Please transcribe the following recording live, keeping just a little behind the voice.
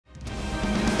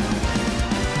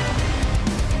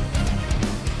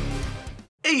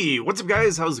Hey, what's up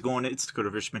guys? How's it going? It's Dakota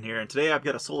Fishman here, and today I've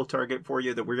got a solo target for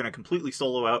you that we're going to completely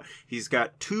solo out. He's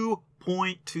got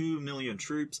 2.2 million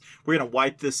troops. We're going to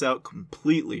wipe this out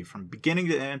completely from beginning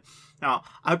to end. Now,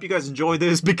 I hope you guys enjoy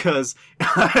this because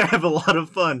I have a lot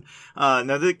of fun.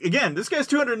 Again, this guy's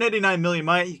 289 million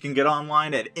might. You can get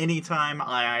online at any time.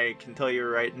 I can tell you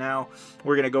right now,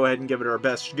 we're going to go ahead and give it our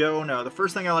best go. Now, the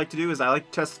first thing I like to do is I like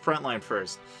to test the front line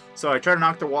first. So I try to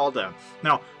knock the wall down.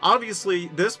 Now, obviously,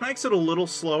 this makes it a little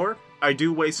slower. I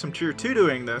do waste some tier 2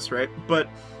 doing this, right? But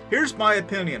here's my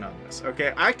opinion on this,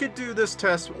 okay? I could do this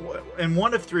test in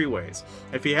one of three ways.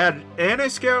 If he had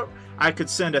anti-scout, I could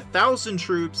send 1,000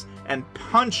 troops and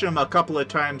punch him a couple of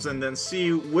times and then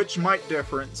see which might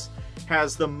difference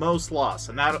has the most loss,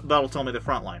 and that'll tell me the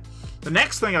front line. The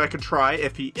next thing I could try,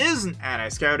 if he isn't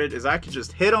anti-scouted, is I could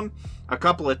just hit him a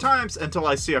couple of times until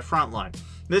I see a front line.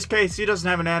 In this case, he doesn't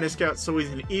have an anti-scout, so he's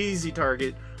an easy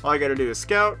target. All I gotta do is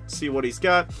scout, see what he's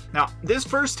got. Now, this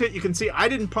first hit, you can see I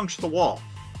didn't puncture the wall.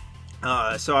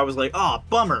 So I was like, oh,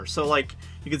 bummer. So like,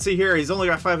 you can see here, he's only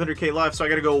got 500k left, so I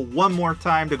gotta go one more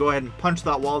time to go ahead and punch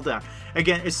that wall down.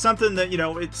 Again, it's something that, you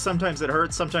know, sometimes it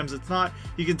hurts, sometimes it's not.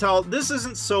 You can tell this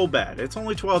isn't so bad. It's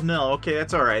only 12 mil. Okay,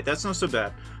 that's all right. That's not so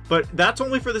bad. But that's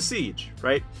only for the siege,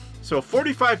 right? So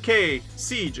 45k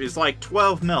siege is like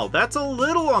 12 mil. That's a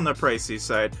little on the pricey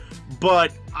side,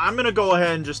 but I'm going to go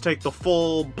ahead and just take the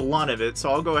full blunt of it. So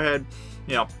I'll go ahead,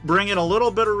 you know, bring in a little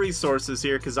bit of resources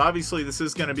here, because obviously this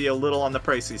is going to be a little on the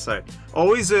pricey side.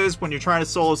 Always is when you're trying to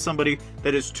solo somebody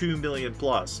that is 2 million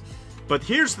plus. But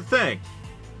here's the thing.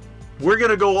 We're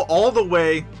going to go all the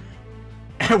way,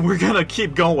 and we're going to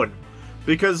keep going.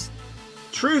 Because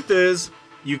truth is,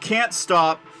 you can't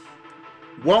stop,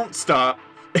 won't stop.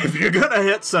 If you're going to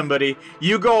hit somebody,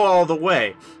 you go all the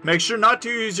way. Make sure not to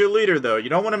use your leader, though. You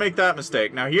don't want to make that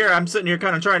mistake. Now here, I'm sitting here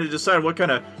kind of trying to decide what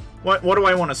do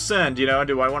I want to send, you know?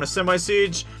 Do I want to send my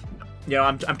siege? You know,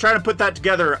 I'm trying to put that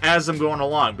together as I'm going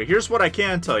along. But here's what I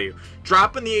can tell you.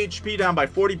 Dropping the HP down by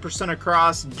 40%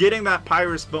 across, getting that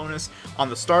Pyrus bonus on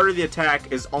the start of the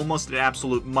attack is almost an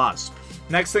absolute must.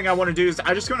 Next thing I want to do is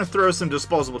I just want to throw some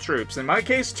disposable troops. In my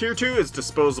case, tier 2 is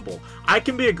disposable. I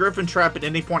can be a griffin trap at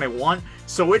any point I want,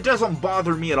 so it doesn't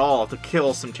bother me at all to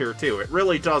kill some tier 2. It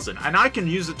really doesn't. And I can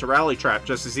use it to rally trap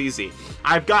just as easy.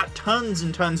 I've got tons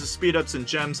and tons of speed ups and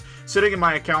gems sitting in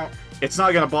my account. It's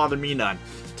not going to bother me none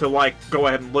to like go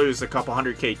ahead and lose a couple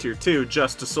 100k tier 2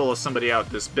 just to solo somebody out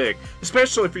this big,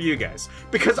 especially for you guys,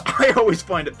 because I always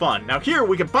find it fun. Now here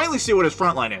we can finally see what his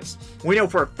front line is. We know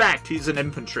for a fact he's an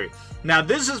infantry. Now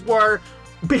this is where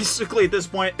basically at this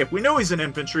point, if we know he's an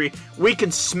infantry, we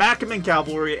can smack him in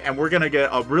cavalry and we're gonna get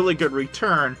a really good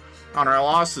return on our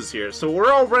losses here. So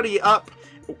we're already up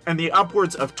in the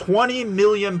upwards of 20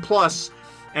 million plus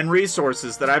and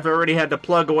resources that I've already had to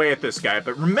plug away at this guy.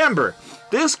 But remember,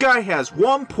 this guy has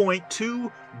 1.2,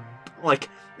 like,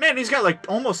 man, he's got like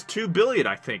almost 2 billion,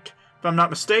 I think, if I'm not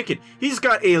mistaken. He's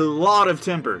got a lot of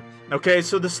timber, okay?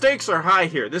 So the stakes are high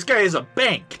here. This guy is a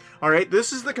bank, all right?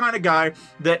 This is the kind of guy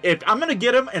that if I'm going to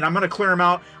get him and I'm going to clear him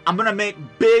out, I'm going to make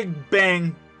big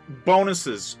bang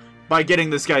bonuses by getting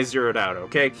this guy zeroed out,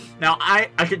 okay? Now, I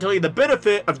can tell you the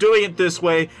benefit of doing it this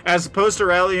way as opposed to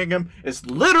rallying him is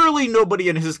literally nobody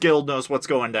in his guild knows what's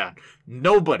going down.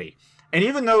 Nobody. And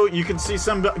even though you can see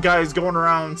some guys going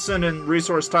around sending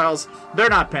resource tiles, they're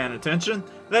not paying attention.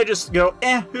 They just go,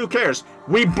 who cares?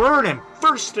 We burn him.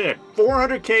 First hit,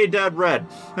 400k dead red.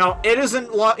 Now, it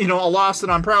isn't, you know, a loss that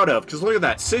I'm proud of, because look at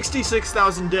that,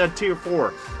 66,000 dead tier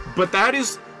 4. But that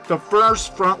is the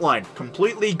first front line,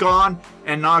 completely gone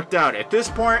and knocked out. At this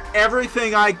point,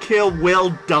 everything I kill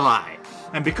will die.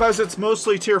 And because it's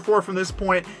mostly tier 4 from this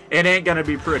point, it ain't gonna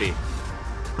be pretty.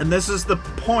 And this is the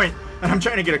point that I'm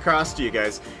trying to get across to you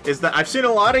guys, is that I've seen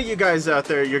a lot of you guys out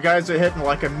there, you guys are hitting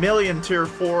like 1 million tier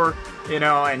 4, you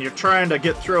know, and you're trying to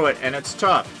get through it, and it's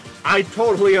tough. I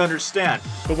totally understand.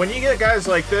 But when you get guys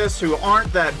like this who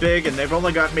aren't that big and they've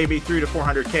only got maybe 300 to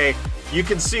 400k, you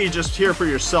can see just here for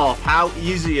yourself how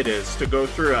easy it is to go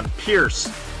through and pierce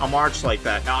a march like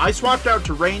that. Now, I swapped out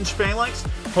to range phalanx,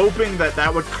 hoping that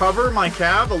that would cover my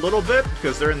cav a little bit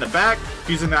because they're in the back,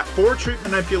 using that 4-troop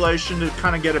manipulation to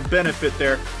kind of get a benefit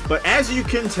there. But as you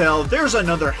can tell, there's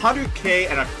another 100k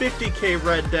and a 50k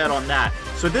red dead on that.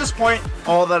 So at this point,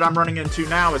 all that I'm running into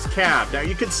now is cav. Now,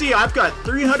 you can see I've got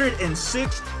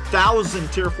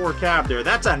 306,000 tier 4 cav there.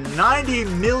 That's a 90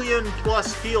 million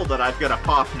plus field that I've got to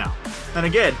pop now. And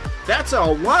again, that's a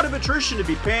lot of attrition to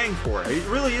be paying for. It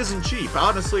really isn't cheap.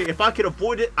 Honestly, if I could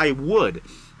avoid it, I would.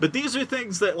 But these are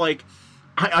things that, like,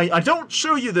 I don't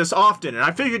show you this often, and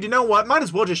I figured, you know what, might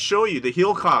as well just show you the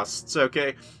heal costs,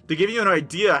 okay? To give you an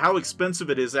idea how expensive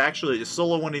it is actually to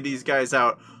solo one of these guys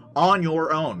out on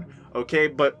your own, okay?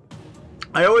 But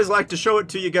I always like to show it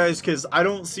to you guys because I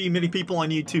don't see many people on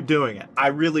YouTube doing it. I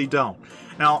really don't.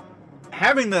 Now,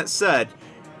 having that said,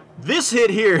 this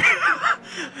hit here,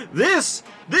 this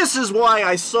is why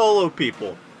I solo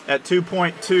people at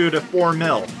 2.2 to 4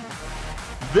 mil.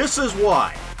 This is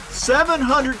why.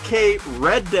 700k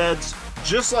red deads,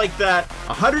 just like that.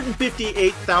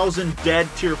 158,000 dead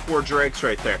tier 4 drakes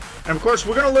right there. And of course,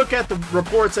 we're gonna look at the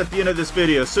reports at the end of this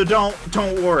video, so don't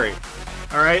worry.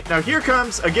 Alright, now here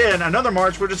comes, again, another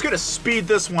march. We're just gonna speed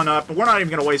this one up. We're not even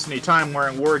gonna waste any time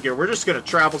wearing war gear. We're just gonna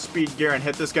travel speed gear and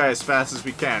hit this guy as fast as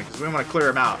we can, because we want to clear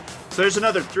him out. So there's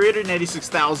another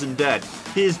 386,000 dead.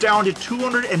 He is down to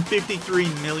 253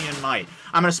 million might.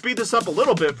 I'm going to speed this up a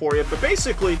little bit for you, but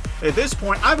basically, at this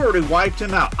point, I've already wiped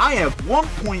him out. I have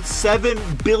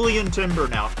 1.7 billion timber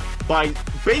now by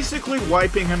basically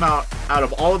wiping him out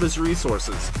of all of his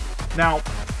resources. Now,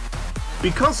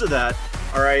 because of that,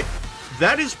 alright,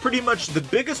 that is pretty much the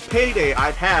biggest payday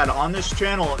I've had on this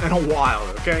channel in a while,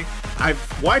 okay?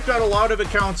 I've wiped out a lot of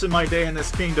accounts in my day in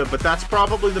this kingdom, but that's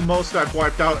probably the most I've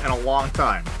wiped out in a long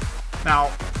time.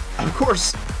 Now, of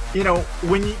course, you know,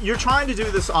 when you're trying to do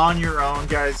this on your own,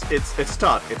 guys, it's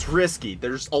tough. It's risky.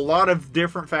 There's a lot of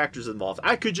different factors involved.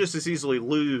 I could just as easily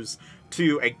lose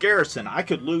to a garrison. I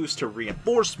could lose to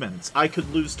reinforcements. I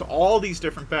could lose to all these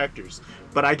different factors.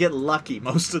 But I get lucky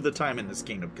most of the time in this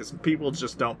kingdom because people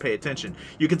just don't pay attention.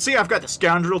 You can see I've got the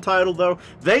scoundrel title, though.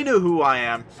 They know who I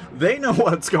am. They know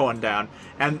what's going down.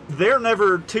 And they're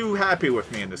never too happy with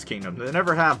me in this kingdom. They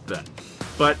never have been.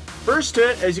 But first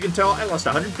hit, as you can tell, I lost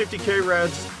 150k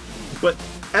reds. But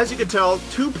as you can tell,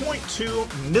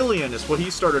 2.2 million is what he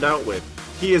started out with.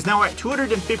 He is now at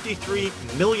 253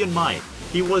 million might.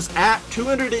 He was at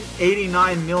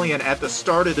 289 million at the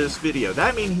start of this video.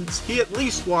 That means he at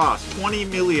least lost 20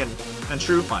 million in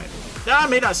troop might. Now, it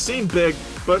may not seem big,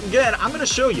 but again, I'm going to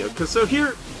show you. Because so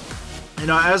here, you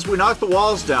know, as we knock the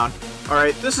walls down,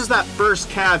 alright, this is that first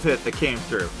cav hit that came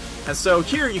through. And so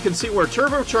here you can see where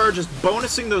turbocharge is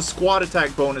bonusing those squad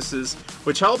attack bonuses,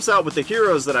 which helps out with the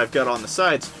heroes that I've got on the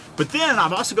sides. But then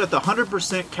I've also got the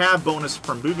 100% cav bonus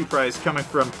from booby price coming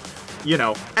from, you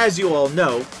know, as you all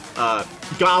know,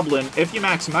 Goblin. If you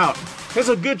max him out, has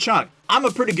a good chunk. I'm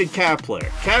a pretty good cav player.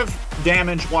 Cav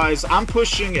damage wise, I'm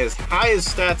pushing as high as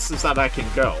stats as that I can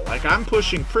go. Like, I'm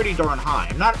pushing pretty darn high.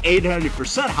 I'm not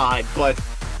 800% high, but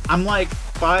I'm like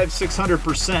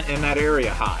 500-600% in that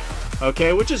area high.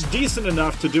 Okay, which is decent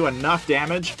enough to do enough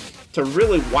damage to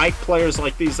really wipe players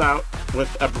like these out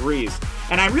with a breeze.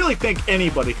 And I really think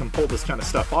anybody can pull this kind of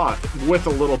stuff off with a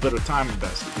little bit of time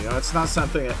invested. You know, it's not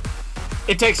something that...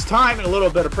 It takes time and a little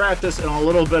bit of practice and a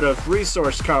little bit of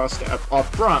resource cost up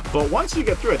front, but once you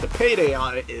get through it, the payday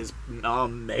on it is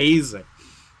amazing.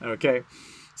 Okay,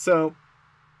 so,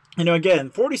 you know, again,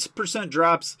 40%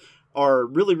 drops are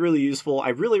really, really useful. I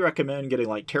really recommend getting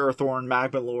like Terrathorn,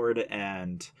 Magma Lord,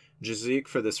 and Jazik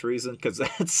for this reason, because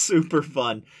that's super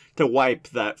fun to wipe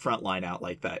that front line out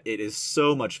like that. It is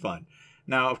so much fun.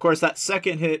 Now, of course, that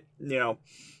second hit, you know,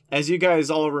 as you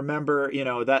guys all remember, you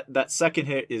know, that second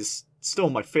hit is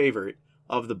still my favorite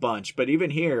of the bunch. But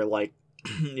even here, like,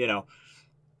 you know,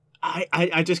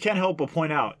 I just can't help but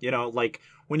point out, you know, like,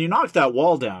 when you knock that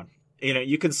wall down, you know,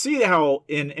 you can see how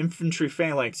in infantry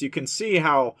phalanx, you can see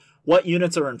how what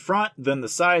units are in front, then the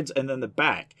sides, and then the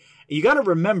back. You got to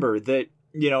remember that,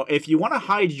 you know, if you want to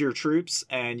hide your troops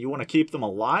and you want to keep them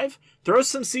alive, throw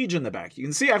some siege in the back. You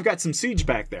can see I've got some siege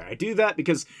back there. I do that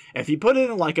because if you put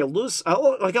in like a loose,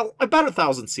 about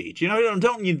 1,000 siege, you know, you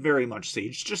don't need very much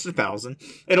siege, just 1,000.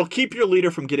 It'll keep your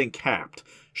leader from getting capped,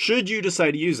 should you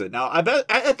decide to use it. Now,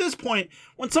 at this point,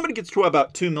 when somebody gets to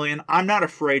about 2 million, I'm not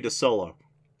afraid to solo.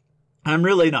 I'm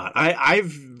really not.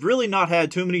 I've really not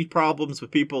had too many problems with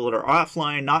people that are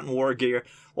offline, not in war gear.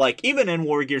 Like, even in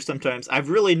war gear sometimes, I've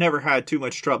really never had too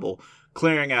much trouble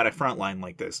clearing out a front line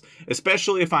like this.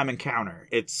 Especially if I'm in counter.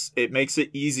 It makes it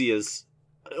easy as...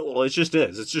 Well, it just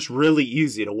is. It's just really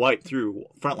easy to wipe through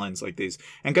front lines like these.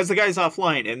 And because the guy's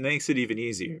offline, it makes it even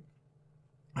easier.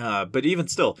 But even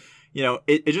still, you know,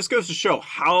 it just goes to show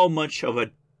how much of a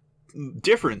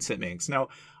difference it makes. Now,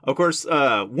 of course,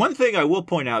 one thing I will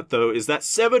point out, though, is that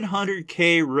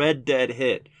 700k Red Dead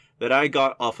hit that I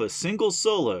got off a single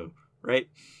solo, right?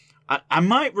 I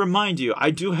might remind you,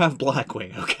 I do have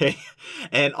Blackwing, okay?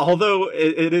 And although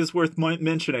it is worth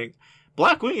mentioning,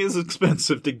 Blackwing is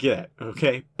expensive to get,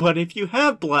 okay? But if you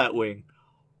have Blackwing,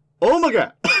 Oh my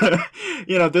god.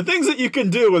 You know, the things that you can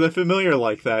do with a familiar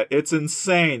like that, it's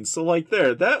insane. So like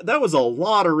there, that was a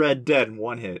lot of Red Dead in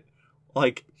one hit.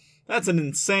 Like, that's an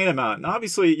insane amount. And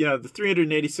obviously, you know, the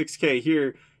 386k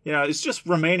here, you know, it's just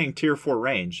remaining tier 4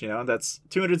 range. You know, that's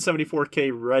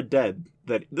 274k Red Dead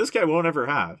that this guy won't ever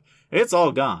have. It's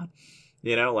all gone.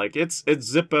 You know, like, it's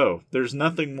Zippo. There's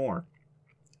nothing more.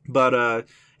 But,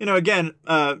 you know, again,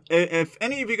 if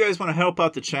any of you guys want to help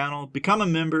out the channel, become a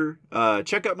member,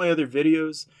 check out my other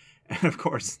videos. And, of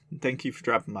course, thank you for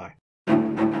dropping by.